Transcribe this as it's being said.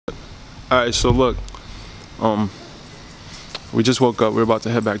Alright, so look, we just woke up. We're about to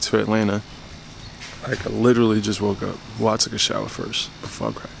head back to Atlanta. Like, I literally just woke up. Well, I took a shower first before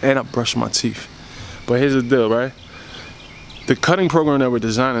I grabbed, and I brushed my teeth. But here's the deal, right? The cutting program that we're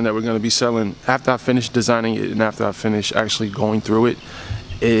designing, that we're going to be selling after I finish designing it and after I finish actually going through it,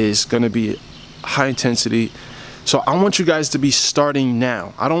 is going to be high intensity. So I want you guys to be starting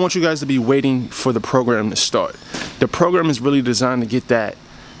now. I don't want you guys to be waiting for the program to start. The program is really designed to get that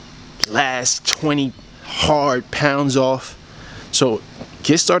last 20 hard pounds off. So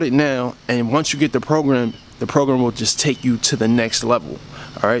get started now, and once you get the program will just take you to the next level.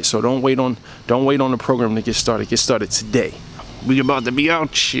 All right, so don't wait on the program to get started. Get started today. We about to be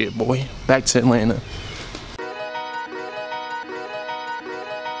out shit, boy. Back to Atlanta.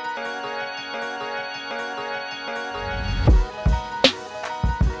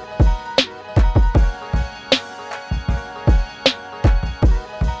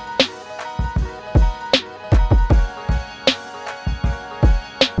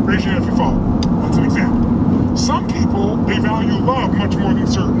 Appreciate it if you follow. That's an example. Some people, they value love much more than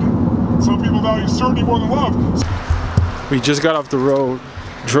certainty. Some people value certainty more than love. We just got off the road,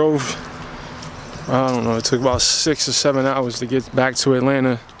 drove, I don't know, it took about 6 or 7 hours to get back to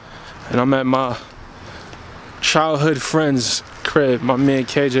Atlanta. And I'm at my childhood friend's crib, my man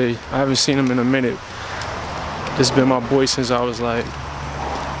KJ. I haven't seen him in a minute. This has been my boy since I was like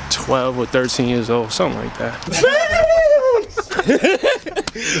 12 or 13 years old, something like that.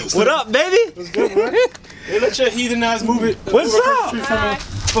 What up, baby? What's good, bro? Hey, let your heathen eyes move it. What's up?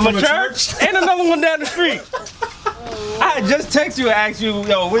 From a church? And another one down the street. I just text you and asked you,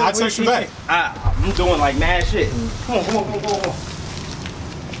 yo, I text you back. I'm doing like mad shit. Come on.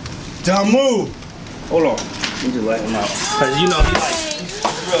 Don't move. Hold on. Let me just let him out. Cause you know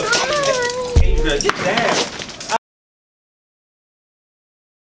he's like, get down.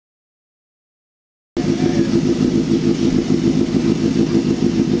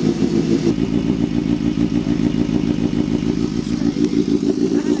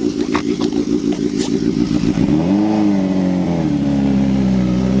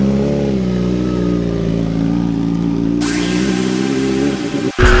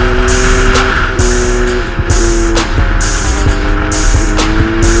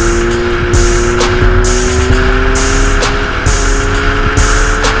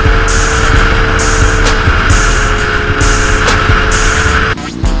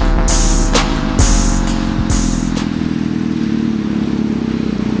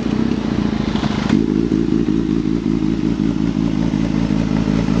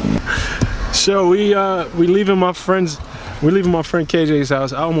 So we leaving my friend KJ's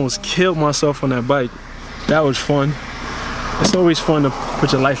house. I almost killed myself on that bike. That was fun. It's always fun to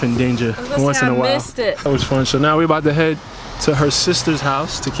put your life in danger once in a while. I missed it. That was fun. So now we're about to head to her sister's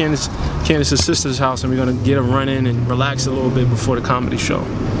house, to Candace's sister's house, and we're gonna get a run in and relax a little bit before the comedy show.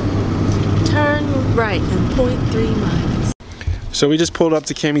 Turn right and 0.3 miles. So we just pulled up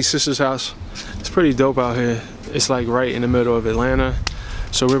to Cammy's sister's house. It's pretty dope out here. It's like right in the middle of Atlanta.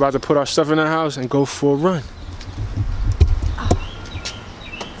 So we're about to put our stuff in the house and go for a run.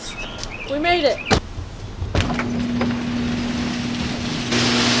 We made it.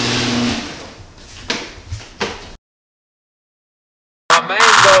 My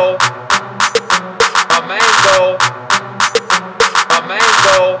mango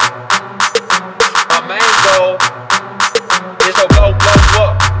is a blow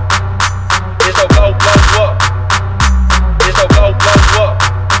up. It's a blow up. It's a blow up.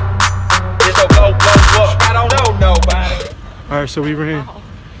 It's a blow up. I don't know nobody. All right, so we ran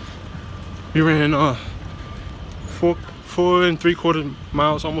 4 3/4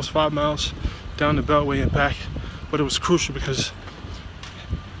 miles, almost 5 miles down the Beltway and back. But it was crucial because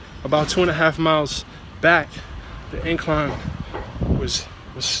about 2.5 miles back, the incline was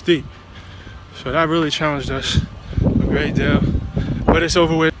steep. So that really challenged us a great deal. But it's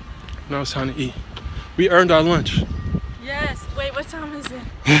over with. Now it's time to eat. We earned our lunch. Yes. Wait, what time is it?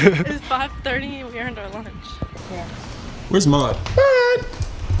 It's 5:30 and we earned our lunch. Yeah. Where's Maud?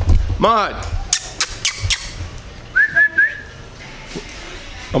 Maud!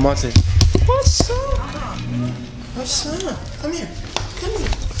 Oh, Maud said, what's up? What's up? Come here. Come here.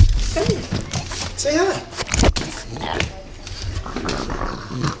 Come here. Say hi.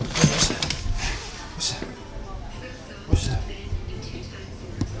 What's up?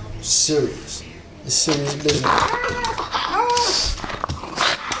 Serious. It's serious business.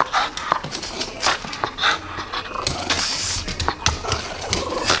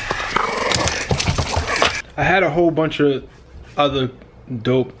 I had a whole bunch of other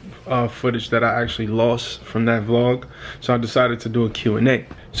dope footage that I actually lost from that vlog, so I decided to do a Q&A.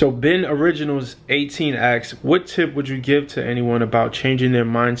 So Ben Originals 18 asks, what tip would you give to anyone about changing their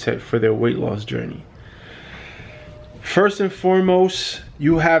mindset for their weight loss journey? First and foremost,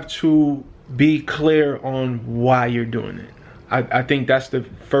 you have to be clear on why you're doing it. I think that's the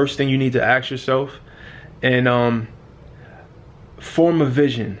first thing you need to ask yourself. And form a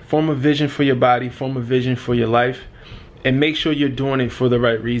vision for your body, form a vision for your life, and make sure you're doing it for the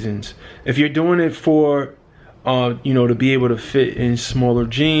right reasons. If you're doing it for you know, to be able to fit in smaller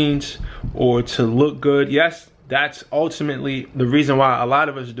jeans or to look good, yes, that's ultimately the reason why a lot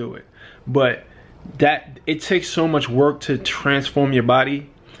of us do it. But that it takes so much work to transform your body,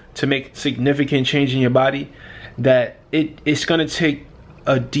 to make significant change in your body, that it's gonna take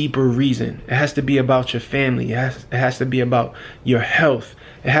a deeper reason. It has to be about your family. It has to be about your health.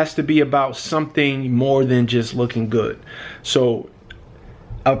 It has to be about something more than just looking good. So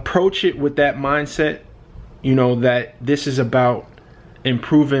approach it with that mindset, you know, that this is about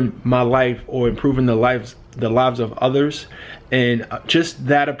improving my life or improving the lives of others. And just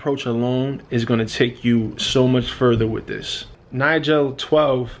that approach alone is going to take you so much further with this. Nigel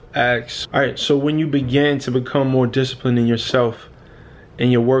 12 asks, all right, so when you began to become more disciplined in yourself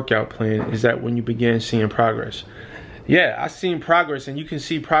and your workout plan, is that when you began seeing progress? Yeah, I've seen progress, and you can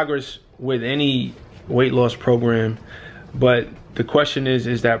see progress with any weight loss program. But the question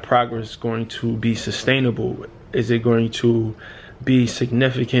is that progress going to be sustainable? Is it going to be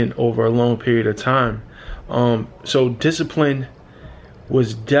significant over a long period of time? So discipline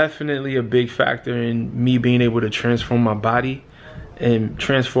was definitely a big factor in me being able to transform my body and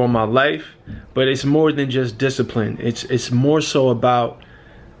transform my life. But it's more than just discipline. It's more so about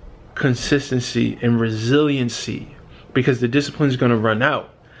consistency and resiliency, because the discipline is going to run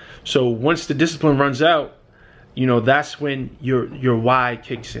out. So once the discipline runs out, you know, that's when your why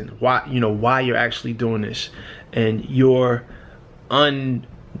kicks in. Why, you know, why you're actually doing this, and your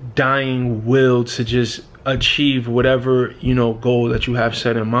undying will to just achieve whatever, you know, goal that you have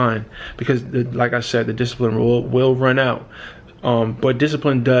set in mind. Because like I said, the discipline will run out. But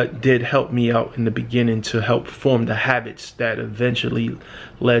discipline did help me out in the beginning to help form the habits that eventually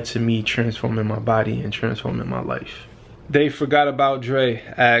led to me transforming my body and transforming my life. They Forgot About Dre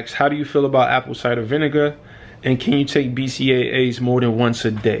asks, how do you feel about apple cider vinegar, and can you take BCAAs more than once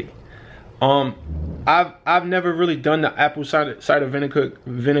a day? I've never really done the apple cider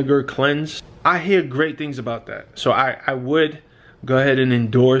vinegar cleanse. I hear great things about that, so I would go ahead and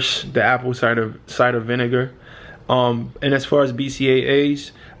endorse the apple cider vinegar. And as far as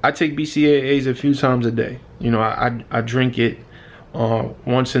BCAAs, I take BCAAs a few times a day. You know, I drink it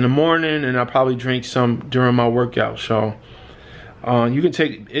once in the morning, and I probably drink some during my workout. So you can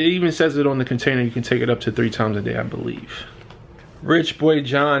take, it even says it on the container, you can take it up to 3 times a day, I believe. Rich Boy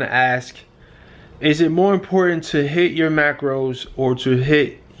John asks, is it more important to hit your macros or to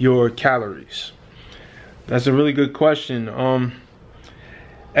hit your calories? That's a really good question.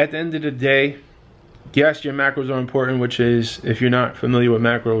 At the end of the day, yes, your macros are important, which is, if you're not familiar with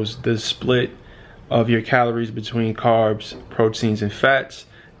macros, the split of your calories between carbs, proteins, and fats.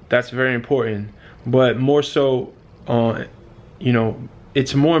 That's very important. But more so, you know,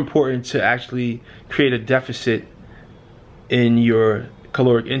 it's more important to actually create a deficit in your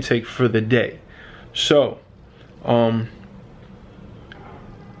caloric intake for the day. So,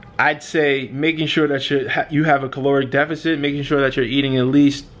 I'd say making sure that you have a caloric deficit, making sure that you're eating at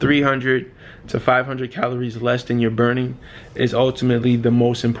least 300 to 500 calories less than you're burning is ultimately the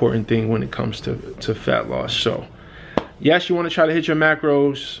most important thing when it comes to fat loss. So yes, you want to try to hit your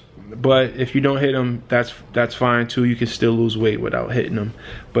macros, but if you don't hit them, that's fine too. You can still lose weight without hitting them.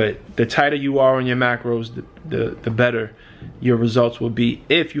 But the tighter you are on your macros, the better your results will be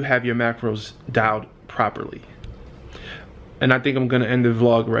if you have your macros dialed properly. And I think I'm gonna end the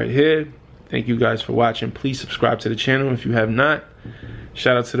vlog right here. Thank you guys for watching. Please subscribe to the channel if you have not.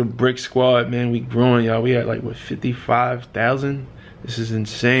 Shout out to the Brix squad, man. We growing, y'all. We at like, what, 55,000? This is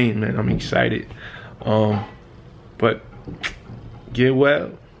insane, man. I'm excited. But get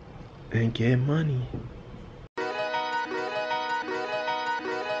well and get money.